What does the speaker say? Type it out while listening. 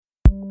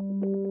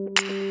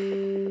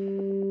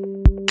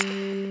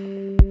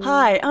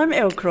Hi, I'm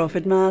Elle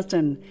Crawford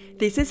Marsden.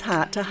 This is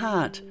Heart to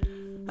Heart,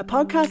 a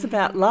podcast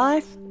about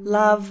life,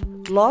 love,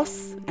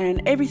 loss,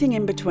 and everything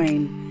in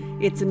between.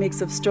 It's a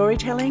mix of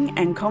storytelling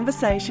and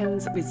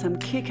conversations with some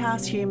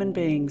kick-ass human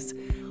beings,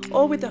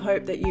 all with the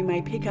hope that you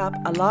may pick up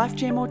a life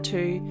gem or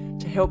two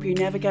to help you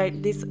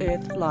navigate this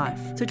earth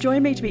life. So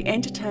join me to be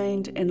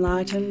entertained,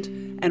 enlightened,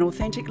 and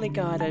authentically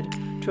guided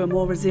to a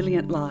more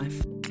resilient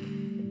life.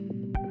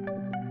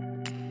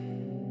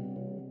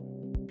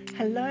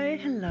 Hello,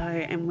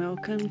 and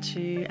welcome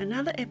to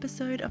another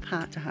episode of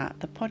Heart to Heart,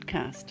 the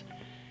podcast.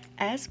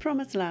 As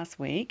promised last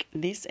week,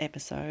 this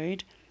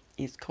episode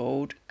is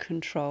called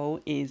Control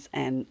is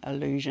an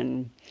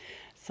Illusion.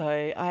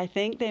 So I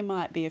think there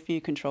might be a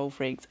few control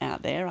freaks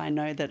out there. I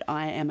know that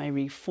I am a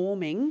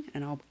reforming,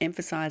 and I'll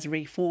emphasise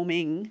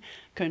reforming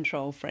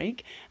control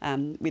freak,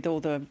 with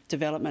all the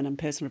development and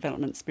personal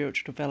development,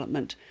 spiritual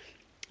development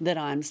that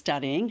I'm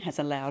studying has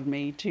allowed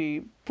me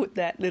to put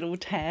that little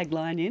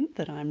tagline in,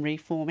 that I'm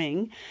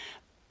reforming.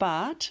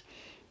 But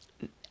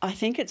I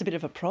think it's a bit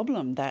of a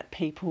problem that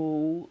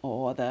people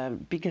or the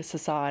bigger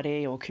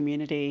society or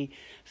community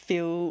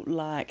feel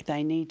like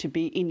they need to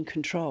be in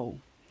control.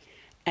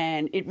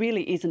 And it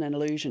really isn't an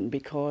illusion,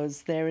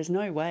 because there is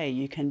no way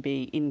you can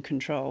be in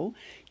control.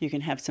 You can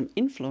have some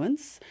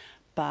influence,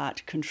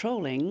 but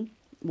controlling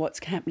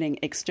what's happening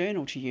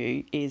external to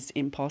you is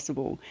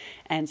impossible.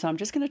 And so I'm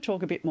just going to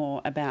talk a bit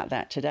more about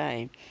that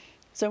today.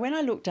 So when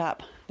I looked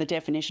up the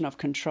definition of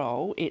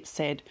control, it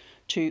said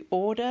to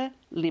order,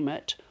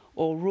 limit,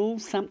 or rule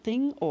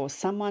something or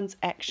someone's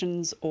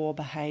actions or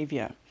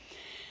behaviour.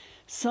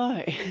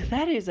 So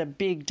that is a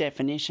big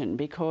definition,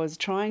 because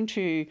trying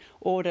to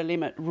order,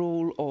 limit,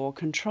 rule or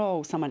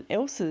control someone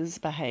else's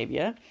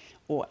behaviour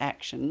or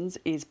actions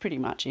is pretty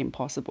much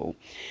impossible.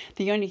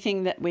 The only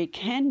thing that we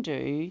can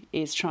do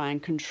is try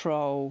and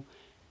control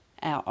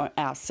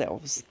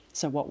ourselves.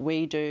 So what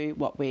we do,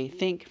 what we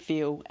think,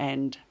 feel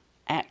and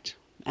act,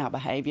 our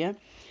behaviour.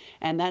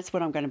 And that's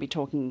what I'm going to be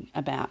talking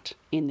about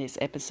in this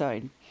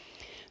episode.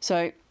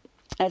 So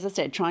as I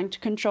said, trying to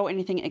control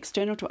anything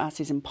external to us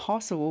is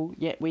impossible,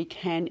 yet we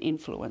can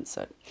influence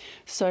it.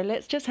 So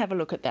let's just have a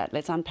look at that.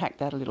 Let's unpack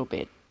that a little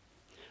bit.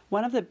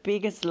 One of the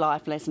biggest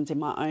life lessons in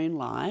my own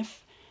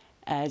life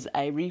as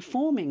a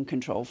reforming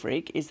control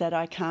freak is that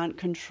I can't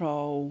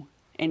control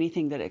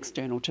anything that's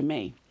external to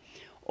me.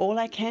 All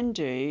I can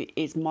do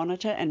is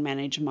monitor and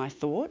manage my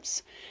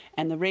thoughts.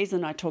 And the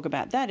reason I talk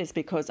about that is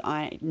because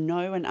I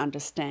know and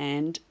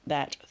understand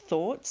that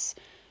thoughts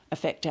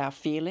affect our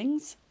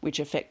feelings, which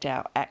affect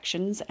our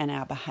actions and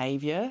our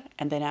behaviour,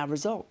 and then our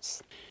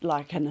results.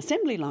 Like an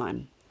assembly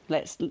line.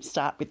 Let's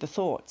start with the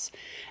thoughts.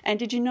 And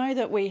did you know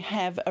that we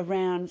have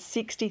around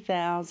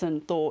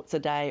 60,000 thoughts a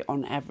day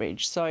on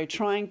average? So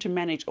trying to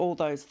manage all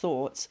those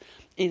thoughts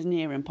is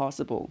near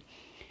impossible.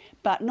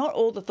 But not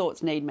all the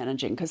thoughts need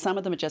managing, because some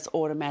of them are just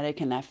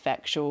automatic and they're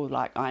factual,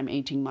 like I'm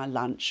eating my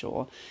lunch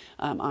or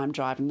I'm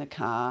driving the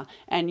car.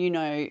 And you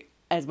know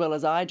as well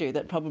as I do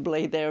that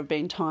probably there have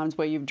been times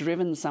where you've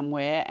driven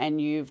somewhere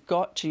and you've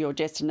got to your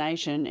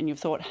destination and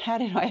you've thought, how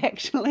did I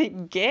actually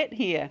get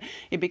here?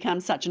 It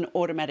becomes such an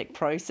automatic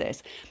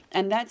process.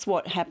 And that's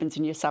what happens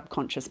in your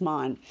subconscious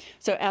mind.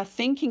 So our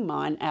thinking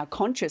mind, our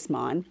conscious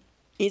mind,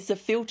 is the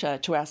filter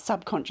to our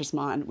subconscious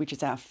mind, which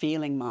is our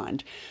feeling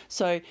mind.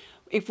 So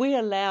if we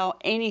allow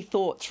any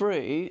thought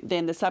through,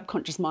 then the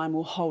subconscious mind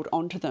will hold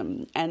on to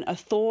them. And a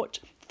thought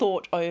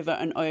over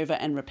and over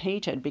and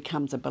repeated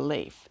becomes a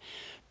belief.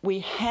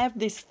 We have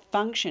this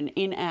function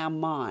in our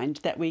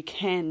mind that we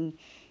can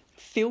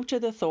filter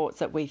the thoughts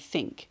that we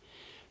think,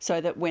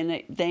 so that when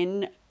it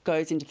then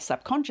goes into the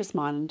subconscious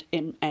mind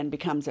and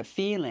becomes a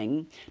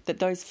feeling, that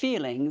those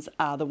feelings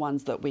are the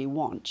ones that we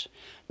want.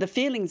 The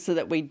feelings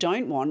that we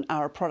don't want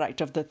are a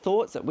product of the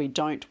thoughts that we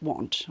don't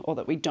want or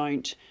that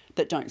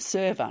don't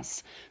serve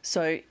us.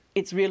 So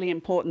it's really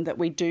important that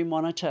we do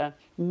monitor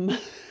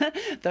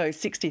those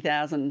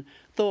 60,000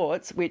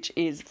 thoughts, which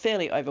is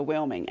fairly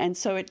overwhelming. And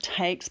so it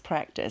takes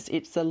practice.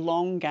 It's a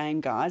long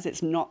game, guys.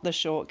 It's not the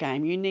short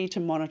game. You need to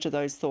monitor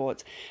those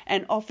thoughts.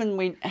 And often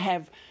we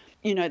have,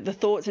 the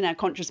thoughts in our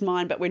conscious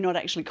mind, but we're not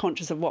actually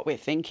conscious of what we're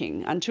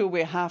thinking until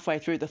we're halfway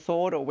through the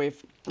thought, or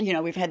we've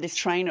had this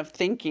train of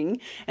thinking,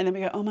 and then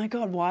we go, oh my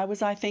God, why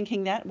was I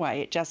thinking that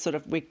way? It just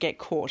we get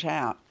caught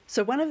out.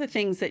 So one of the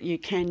things that you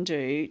can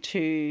do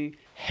to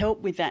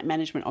help with that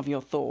management of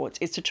your thoughts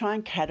is to try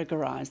and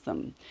categorize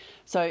them.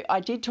 So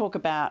I did talk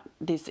about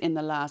this in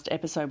the last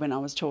episode when I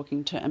was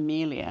talking to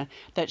Amelia,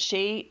 that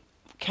she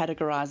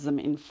categorizes them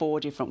in 4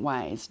 different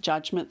ways: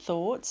 judgment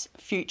thoughts,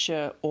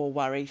 future or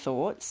worry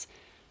thoughts,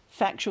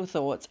 factual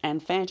thoughts,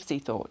 and fantasy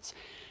thoughts.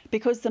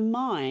 Because the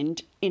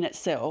mind in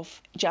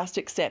itself just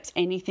accepts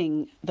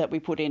anything that we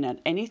put in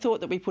it. Any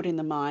thought that we put in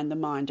the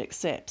mind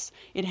accepts.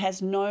 It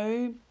has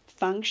no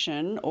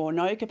function or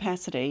no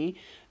capacity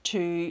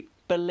to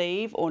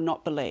believe or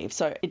not believe.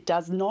 So it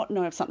does not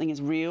know if something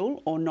is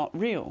real or not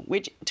real,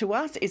 which to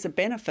us is a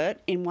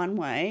benefit in one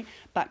way,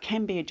 but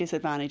can be a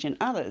disadvantage in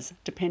others,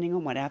 depending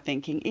on what our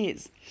thinking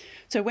is.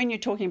 So when you're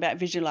talking about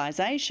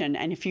visualization,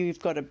 and if you've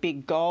got a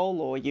big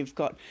goal or you've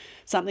got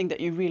something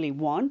that you really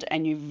want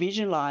and you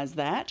visualize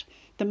that,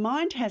 the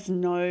mind has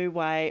no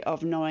way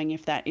of knowing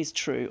if that is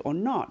true or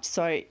not.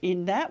 So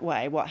in that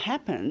way, what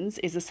happens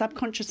is the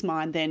subconscious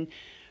mind then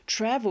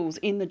travels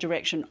in the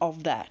direction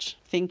of that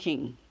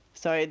thinking.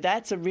 So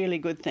that's a really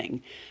good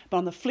thing. But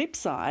on the flip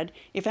side,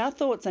 if our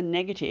thoughts are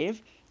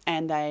negative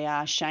and they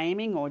are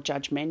shaming or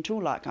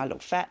judgmental, like I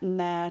look fat in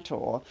that,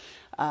 or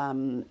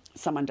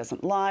someone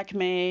doesn't like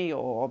me,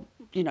 or,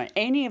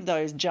 any of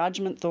those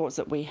judgment thoughts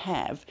that we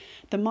have,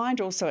 the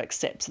mind also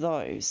accepts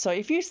those. So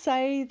if you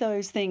say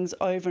those things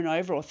over and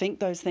over or think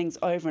those things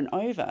over and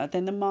over,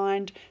 then the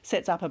mind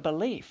sets up a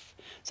belief.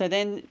 So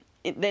then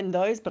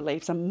those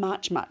beliefs are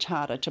much, much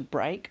harder to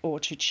break or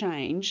to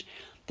change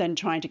than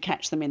trying to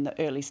catch them in the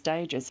early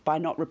stages by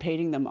not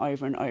repeating them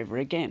over and over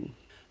again.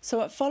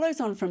 So it follows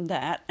on from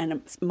that, and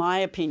it's my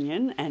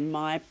opinion and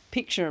my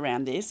picture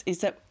around this is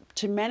that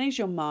to manage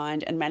your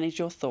mind and manage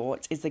your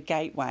thoughts is the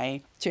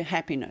gateway to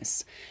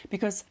happiness.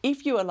 Because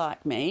if you are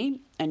like me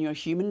and you're a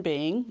human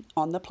being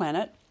on the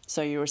planet,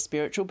 so you're a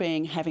spiritual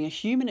being having a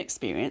human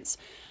experience,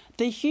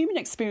 the human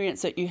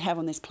experience that you have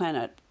on this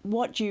planet,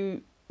 what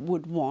you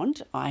would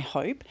want, I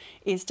hope,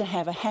 is to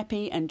have a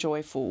happy and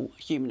joyful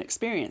human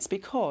experience,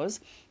 because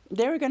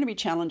there are going to be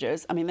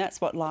challenges. I mean,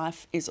 that's what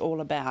life is all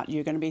about.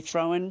 You're going to be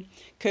throwing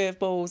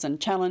curveballs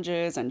and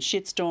challenges and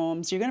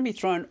shitstorms. You're going to be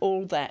throwing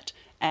all that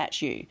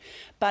at you.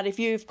 But if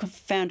you've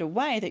found a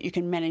way that you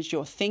can manage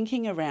your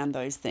thinking around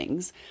those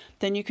things,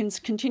 then you can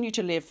continue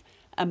to live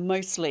a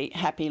mostly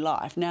happy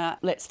life. Now,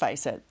 let's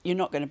face it, you're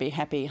not going to be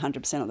happy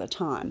 100% of the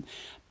time.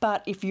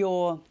 But if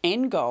your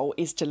end goal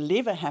is to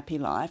live a happy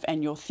life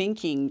and your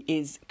thinking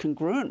is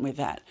congruent with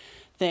that,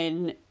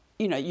 then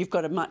you've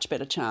got a much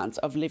better chance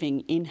of living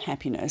in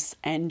happiness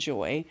and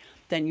joy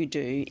than you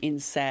do in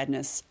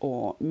sadness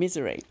or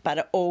misery. But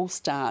it all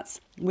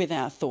starts with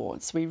our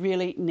thoughts. We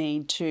really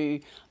need to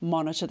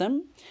monitor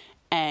them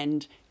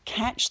and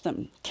catch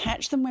them.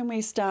 Catch them when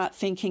we start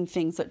thinking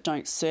things that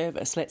don't serve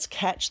us. Let's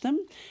catch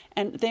them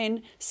and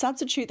then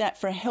substitute that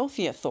for a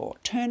healthier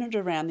thought. Turn it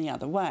around the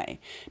other way,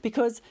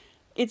 because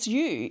it's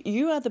you.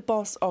 You are the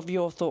boss of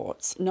your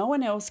thoughts. No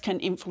one else can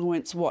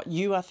influence what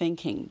you are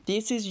thinking.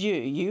 This is you.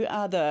 You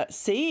are the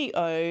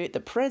CEO, the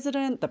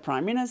president, the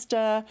prime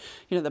minister,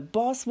 the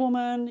boss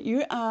woman.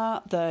 You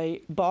are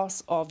the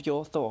boss of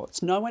your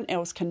thoughts. No one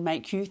else can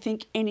make you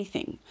think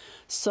anything.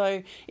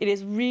 So it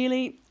is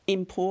really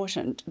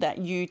important that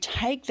you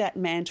take that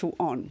mantle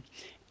on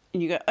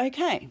and you go,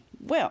 okay,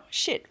 well,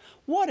 shit,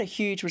 what a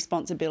huge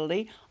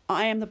responsibility.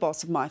 I am the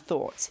boss of my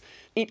thoughts.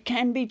 It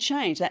can be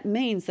changed. That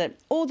means that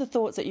all the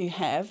thoughts that you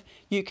have,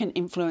 you can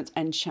influence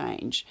and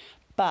change.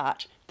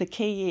 But the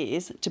key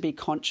is to be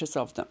conscious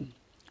of them.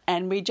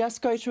 And we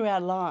just go through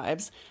our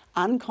lives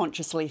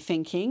unconsciously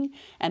thinking,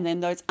 and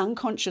then those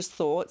unconscious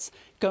thoughts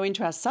go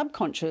into our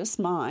subconscious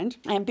mind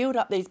and build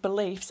up these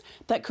beliefs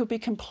that could be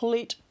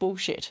complete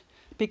bullshit.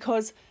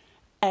 Because,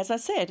 as I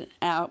said,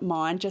 our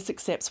mind just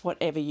accepts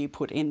whatever you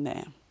put in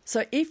there.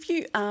 So if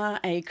you are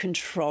a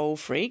control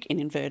freak, in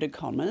inverted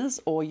commas,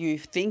 or you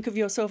think of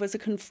yourself as a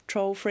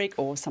control freak,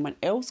 or someone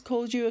else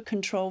calls you a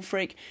control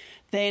freak,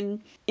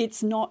 then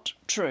it's not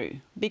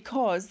true,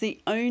 because the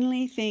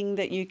only thing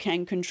that you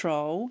can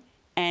control,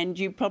 and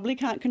you probably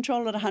can't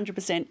control it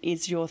 100%,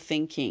 is your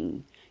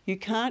thinking. You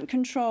can't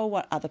control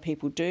what other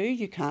people do.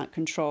 You can't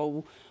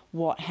control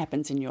what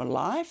happens in your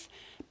life,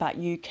 but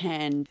you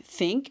can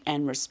think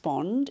and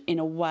respond in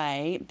a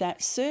way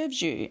that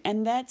serves you.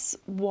 And that's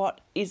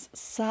what is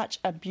such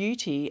a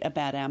beauty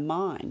about our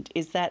mind,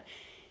 is that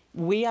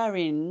we are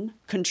in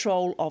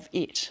control of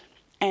it.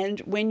 And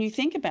when you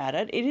think about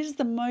it, it is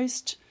the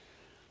most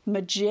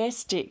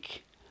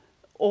majestic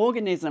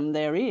organism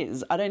there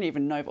is. I don't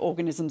even know if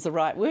organism's the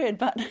right word,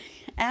 but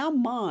our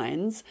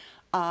minds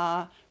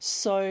are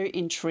so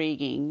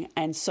intriguing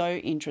and so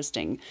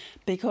interesting,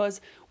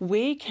 because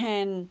we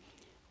can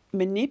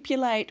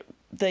manipulate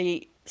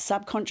the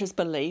subconscious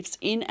beliefs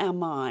in our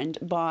mind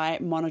by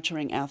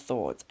monitoring our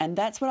thoughts. And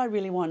that's what I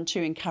really want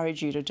to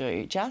encourage you to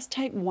do. Just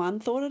take one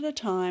thought at a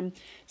time,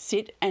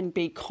 sit and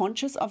be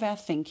conscious of our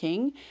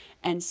thinking,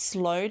 and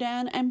slow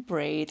down and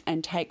breathe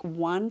and take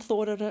one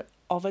thought at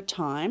a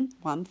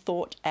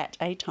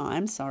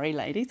time, sorry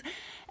ladies,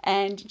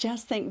 and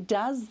just think,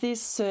 does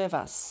this serve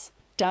us?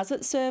 Does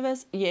it serve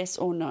us? Yes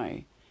or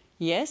no?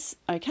 Yes,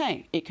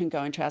 okay, it can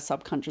go into our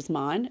subconscious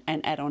mind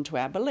and add on to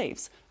our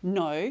beliefs.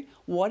 No,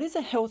 what is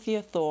a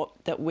healthier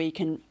thought that we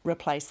can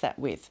replace that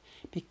with?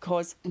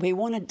 Because we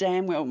want to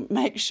damn well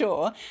make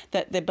sure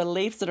that the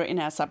beliefs that are in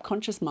our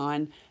subconscious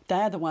mind,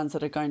 they are the ones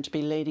that are going to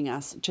be leading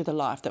us to the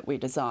life that we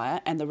desire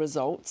and the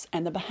results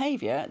and the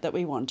behaviour that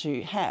we want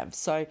to have.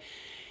 So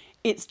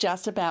it's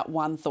just about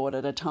one thought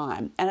at a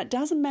time. And it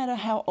doesn't matter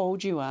how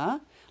old you are.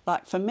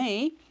 Like for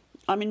me,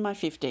 I'm in my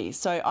 50s,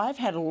 so I've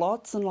had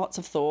lots and lots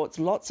of thoughts,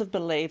 lots of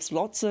beliefs,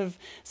 lots of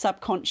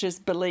subconscious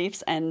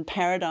beliefs and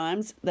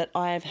paradigms that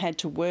I have had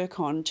to work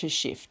on to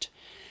shift.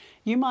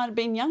 You might have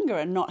been younger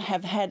and not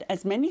have had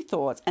as many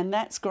thoughts, and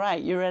that's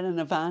great, you're at an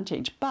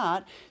advantage,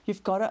 but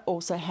you've got to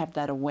also have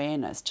that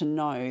awareness to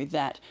know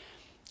that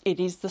it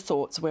is the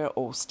thoughts where it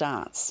all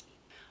starts.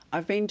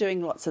 I've been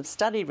doing lots of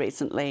study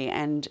recently,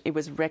 and it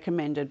was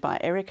recommended by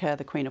Erica,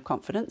 the Queen of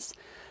Confidence,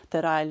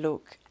 that I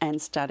look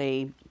and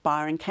study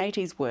Byron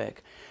Katie's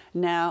work.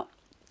 Now,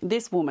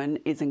 this woman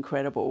is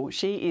incredible.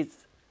 She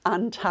is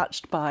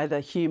untouched by the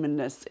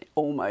humanness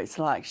almost,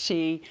 like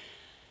she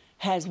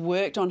has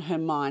worked on her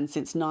mind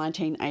since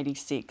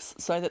 1986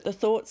 so that the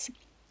thoughts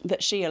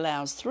that she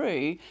allows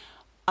through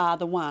are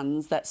the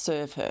ones that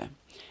serve her.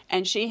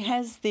 And she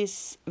has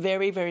this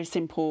very, very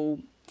simple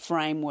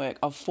framework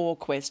of 4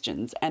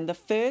 questions. And the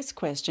first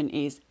question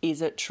is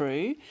it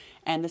true?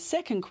 And the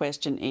second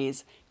question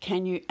is,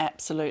 can you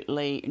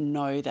absolutely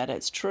know that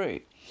it's true?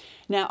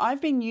 Now,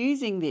 I've been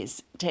using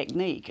this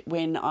technique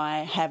when I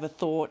have a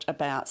thought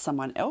about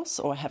someone else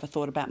or have a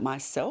thought about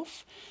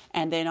myself,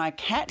 and then I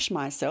catch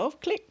myself,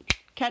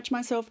 catch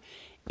myself,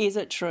 is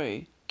it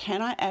true?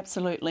 Can I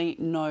absolutely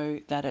know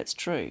that it's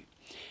true?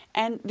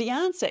 And the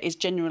answer is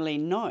generally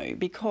no,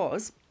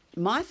 because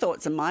my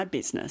thoughts are my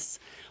business.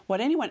 What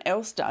anyone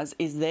else does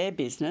is their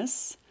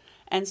business.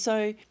 And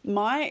so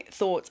my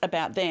thoughts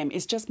about them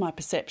is just my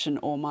perception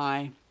or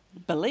my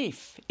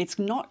belief. It's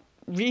not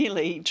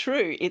really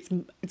true. It's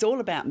all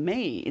about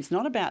me. It's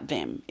not about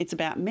them. It's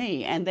about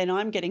me. And then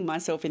I'm getting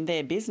myself in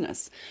their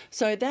business.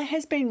 So that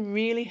has been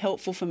really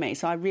helpful for me.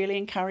 So I really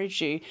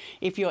encourage you,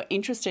 if you're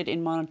interested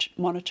in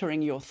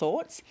monitoring your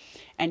thoughts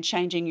and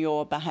changing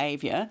your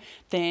behaviour,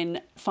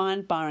 then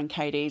find Byron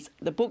Katie's.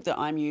 The book that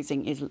I'm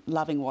using is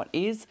Loving What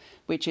Is,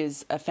 which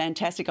is a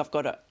fantastic. I've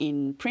got it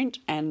in print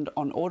and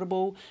on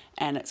Audible,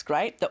 and it's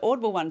great. The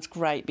Audible one's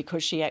great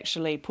because she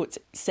actually puts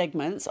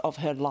segments of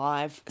her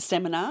live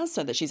seminars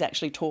so that she's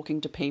actually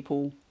talking to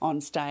people on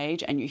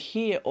stage, and you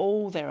hear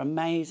all their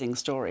amazing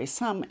stories,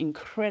 some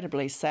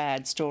incredibly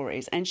sad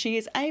stories, and she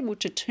is able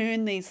to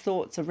turn these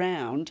thoughts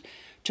around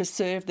to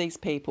serve these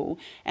people,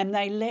 and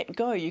they let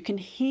go. You can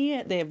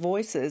hear their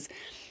voices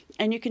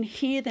and you can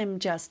hear them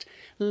just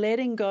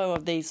letting go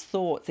of these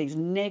thoughts, these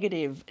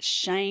negative,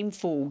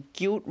 shameful,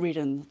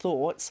 guilt-ridden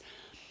thoughts,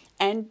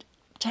 and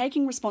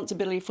taking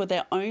responsibility for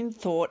their own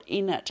thought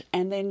in it,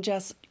 and then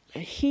just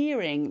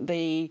hearing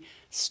the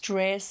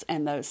stress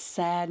and the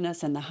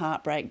sadness and the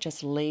heartbreak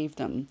just leave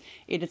them.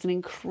 It is an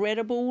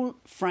incredible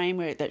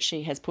framework that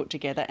she has put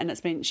together, and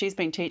she's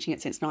been teaching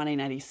it since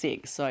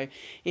 1986, so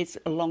it's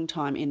a long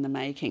time in the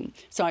making.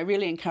 So I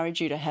really encourage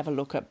you to have a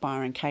look at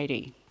Byron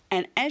Katie.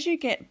 And as you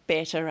get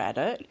better at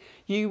it,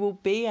 you will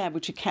be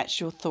able to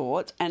catch your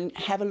thoughts and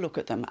have a look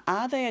at them.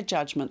 Are they a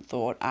judgment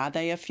thought? Are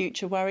they a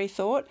future worry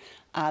thought?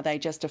 Are they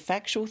just a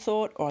factual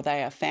thought, or are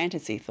they a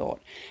fantasy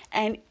thought?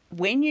 And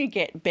when you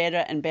get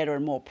better and better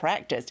and more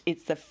practiced,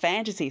 it's the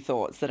fantasy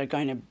thoughts that are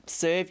going to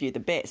serve you the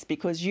best,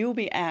 because you'll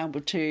be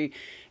able to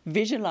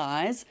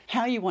visualize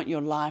how you want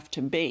your life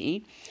to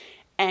be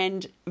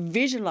and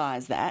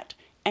visualize that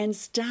and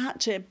start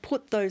to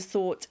put those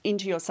thoughts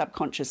into your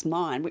subconscious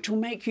mind, which will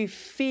make you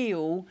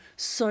feel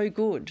so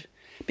good.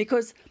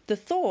 Because the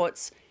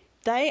thoughts,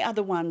 they are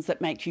the ones that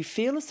make you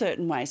feel a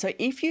certain way. So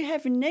if you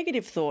have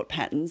negative thought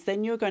patterns,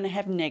 then you're going to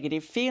have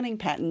negative feeling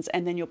patterns,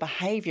 and then your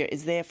behaviour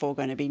is therefore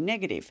going to be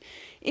negative.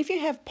 If you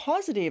have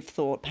positive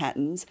thought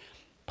patterns,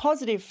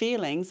 positive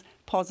feelings,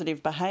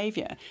 positive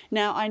behaviour.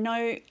 Now, I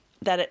know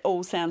that it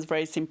all sounds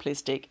very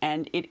simplistic,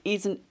 and it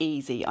isn't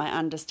easy. I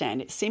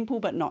understand. It's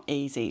simple but not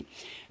easy.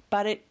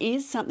 But it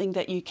is something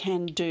that you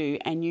can do,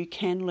 and you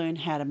can learn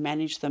how to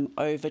manage them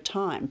over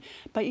time.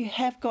 But you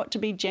have got to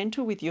be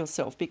gentle with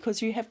yourself,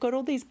 because you have got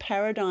all these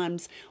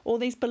paradigms, all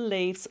these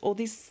beliefs, all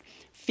these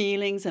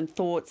feelings and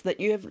thoughts that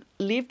you have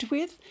lived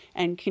with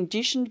and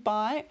conditioned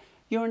by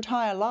your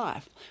entire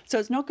life. So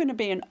it's not going to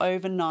be an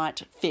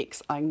overnight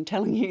fix. I'm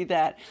telling you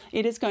that.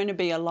 It is going to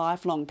be a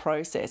lifelong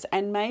process.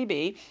 And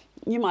maybe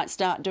you might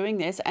start doing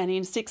this, and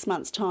in 6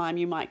 months' time,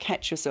 you might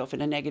catch yourself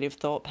in a negative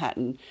thought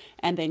pattern,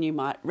 and then you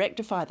might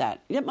rectify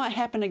that. It might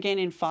happen again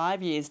in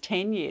 5 years,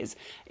 10 years.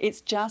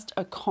 It's just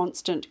a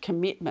constant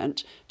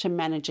commitment to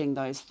managing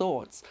those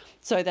thoughts,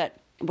 so that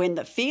when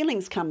the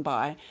feelings come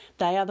by,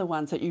 they are the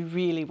ones that you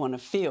really want to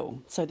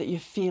feel, so that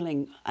you're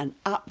feeling an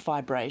up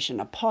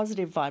vibration, a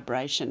positive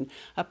vibration,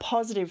 a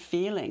positive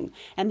feeling,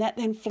 and that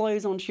then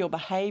flows onto your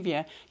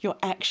behaviour, your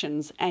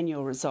actions and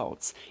your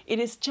results. It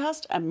is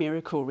just a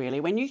miracle, really.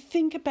 When you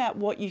think about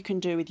what you can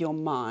do with your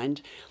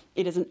mind,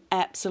 it is an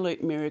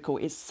absolute miracle.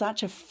 It's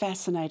such a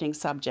fascinating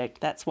subject.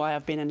 That's why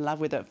I've been in love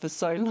with it for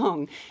so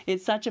long.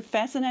 It's such a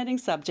fascinating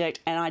subject,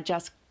 and I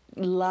just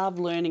love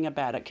learning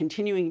about it,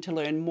 continuing to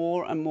learn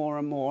more and more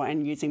and more,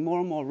 and using more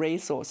and more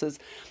resources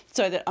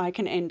so that I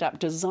can end up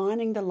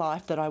designing the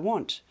life that I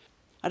want.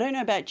 I don't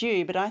know about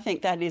you, but I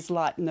think that is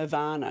like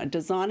nirvana,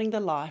 designing the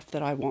life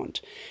that I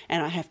want.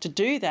 And I have to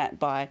do that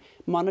by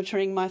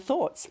monitoring my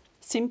thoughts.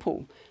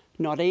 Simple.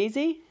 Not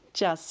easy,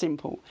 Just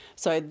simple.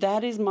 So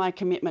that is my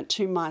commitment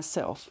to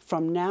myself.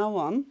 From now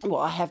on,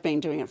 well, I have been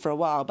doing it for a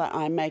while, but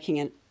I'm making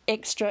an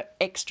extra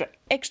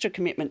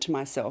commitment to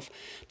myself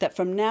that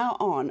from now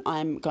on,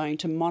 I'm going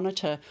to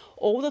monitor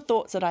all the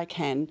thoughts that I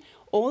can,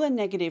 all the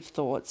negative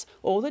thoughts,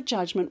 all the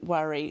judgment,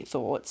 worry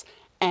thoughts,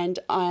 and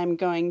I'm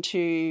going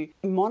to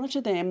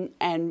monitor them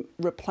and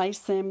replace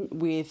them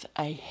with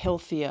a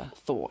healthier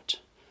thought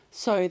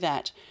so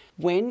that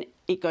when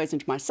it goes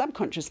into my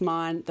subconscious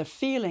mind, the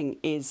feeling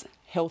is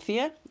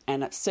healthier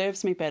and it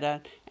serves me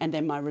better, and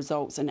then my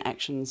results and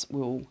actions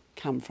will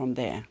come from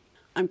there.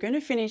 I'm going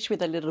to finish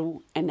with a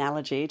little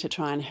analogy to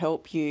try and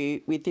help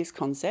you with this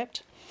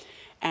concept,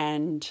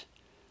 and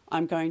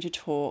I'm going to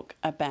talk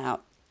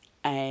about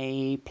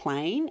a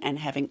plane and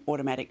having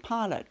automatic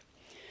pilot.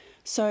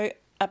 So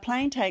a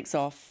plane takes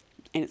off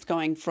and it's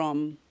going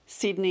from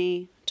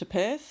Sydney to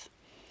Perth,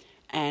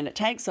 and it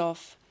takes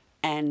off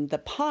and the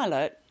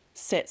pilot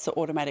sets the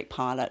automatic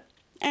pilot,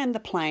 and the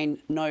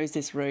plane knows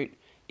this route.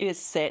 It is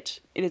set,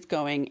 it is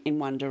going in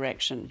one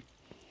direction.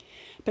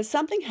 But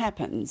something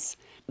happens.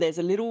 There's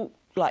a little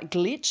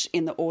glitch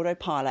in the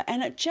autopilot,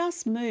 and it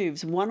just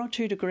moves 1 or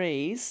 2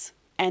 degrees,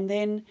 and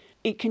then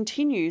it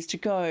continues to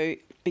go,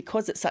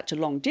 because it's such a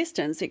long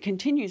distance, it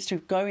continues to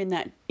go in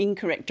that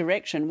incorrect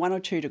direction 1 or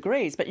 2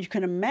 degrees. But you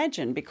can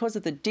imagine, because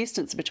of the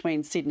distance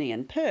between Sydney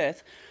and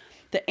Perth,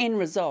 the end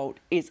result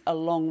is a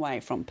long way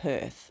from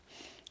Perth.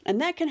 And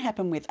that can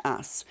happen with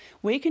us.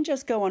 We can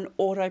just go on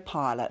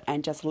autopilot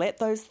and just let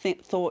those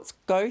thoughts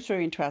go through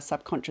into our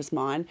subconscious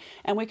mind,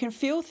 and we can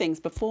feel things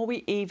before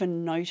we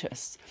even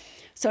notice.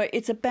 So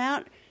it's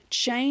about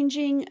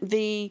changing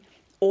the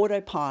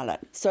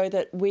autopilot so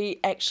that we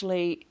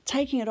actually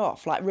taking it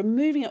off, like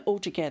removing it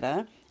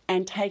altogether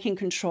and taking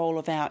control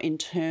of our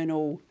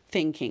internal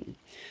thinking.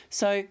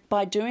 So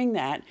by doing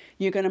that,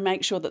 you're going to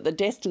make sure that the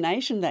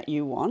destination that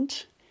you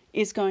want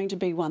is going to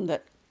be one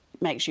that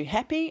makes you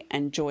happy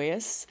and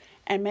joyous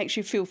and makes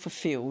you feel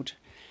fulfilled.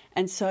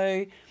 And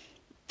so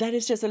that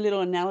is just a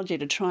little analogy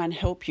to try and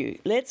help you.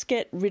 Let's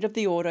get rid of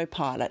the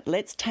autopilot.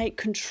 Let's take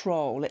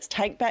control. Let's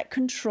take back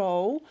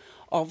control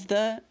of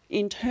the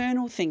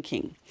internal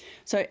thinking.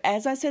 So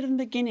as I said in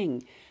the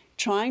beginning,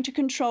 trying to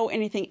control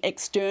anything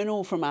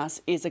external from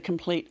us is a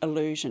complete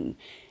illusion.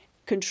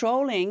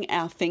 Controlling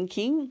our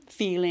thinking,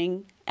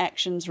 feeling,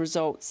 actions,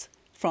 results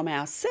from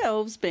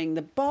ourselves, being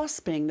the boss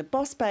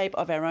babe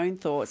of our own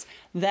thoughts,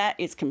 that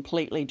is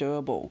completely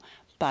doable.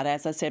 But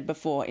as I said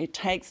before, it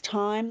takes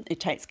time,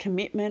 it takes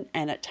commitment,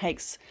 and it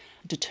takes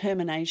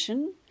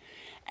determination.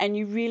 And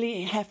you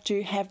really have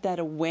to have that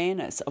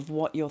awareness of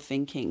what you're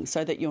thinking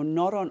so that you're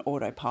not on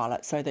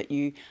autopilot, so that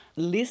you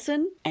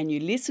listen, and you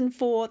listen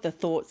for the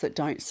thoughts that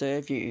don't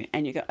serve you.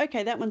 And you go,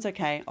 okay, that one's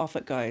okay, off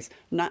it goes.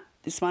 No,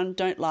 this one,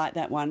 don't like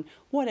that one.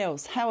 What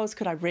else? How else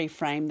could I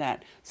reframe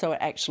that so it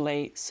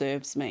actually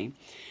serves me?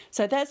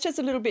 So that's just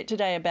a little bit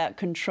today about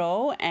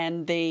control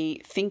and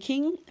the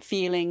thinking,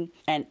 feeling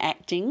and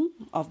acting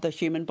of the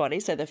human body.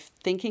 So the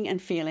thinking and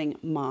feeling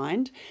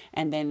mind,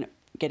 and then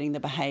getting the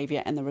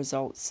behaviour and the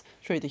results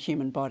through the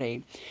human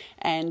body.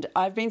 And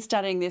I've been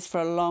studying this for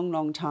a long,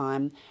 long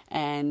time,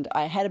 and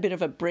I had a bit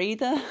of a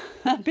breather,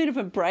 a bit of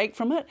a break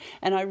from it,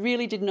 and I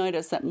really did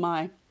notice that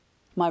my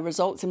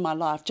results in my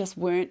life just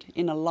weren't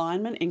in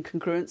alignment, in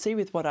congruency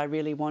with what I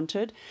really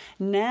wanted.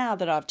 Now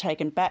that I've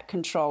taken back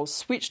control,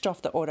 switched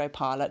off the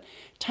autopilot,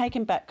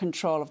 taken back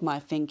control of my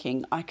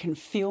thinking, I can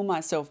feel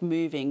myself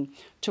moving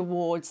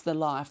towards the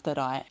life that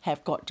I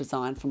have got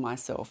designed for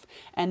myself.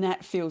 And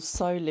that feels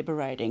so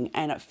liberating,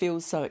 and it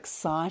feels so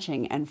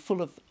exciting and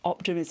full of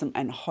optimism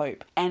and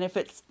hope. And if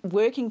it's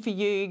working for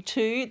you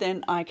too,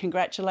 then I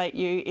congratulate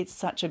you. It's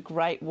such a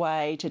great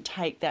way to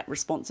take that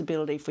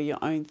responsibility for your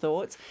own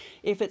thoughts.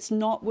 If it's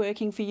not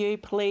working for you,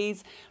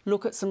 please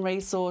look at some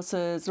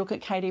resources, look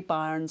at Katie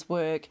Byron's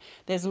work.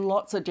 There's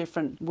lots of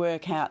different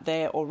work out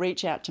there, or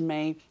reach out to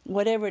me.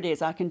 Whatever it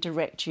is, I can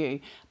direct you.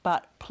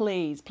 But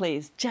please,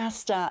 just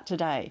start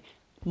today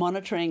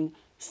monitoring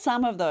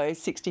some of those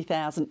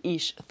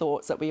 60,000-ish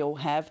thoughts that we all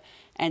have,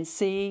 and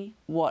see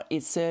what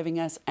is serving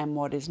us and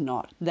what is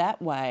not.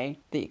 That way,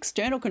 the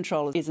external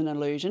control is an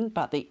illusion,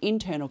 but the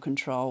internal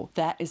control,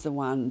 that is the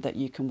one that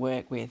you can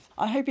work with.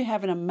 I hope you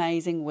have an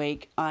amazing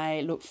week.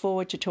 I look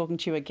forward to talking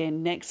to you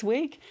again next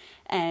week,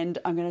 and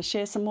I'm going to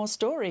share some more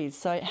stories.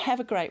 So have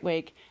a great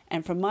week,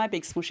 and from my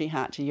big swooshy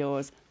heart to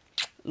yours,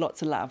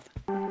 lots of love.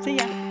 See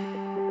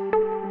ya.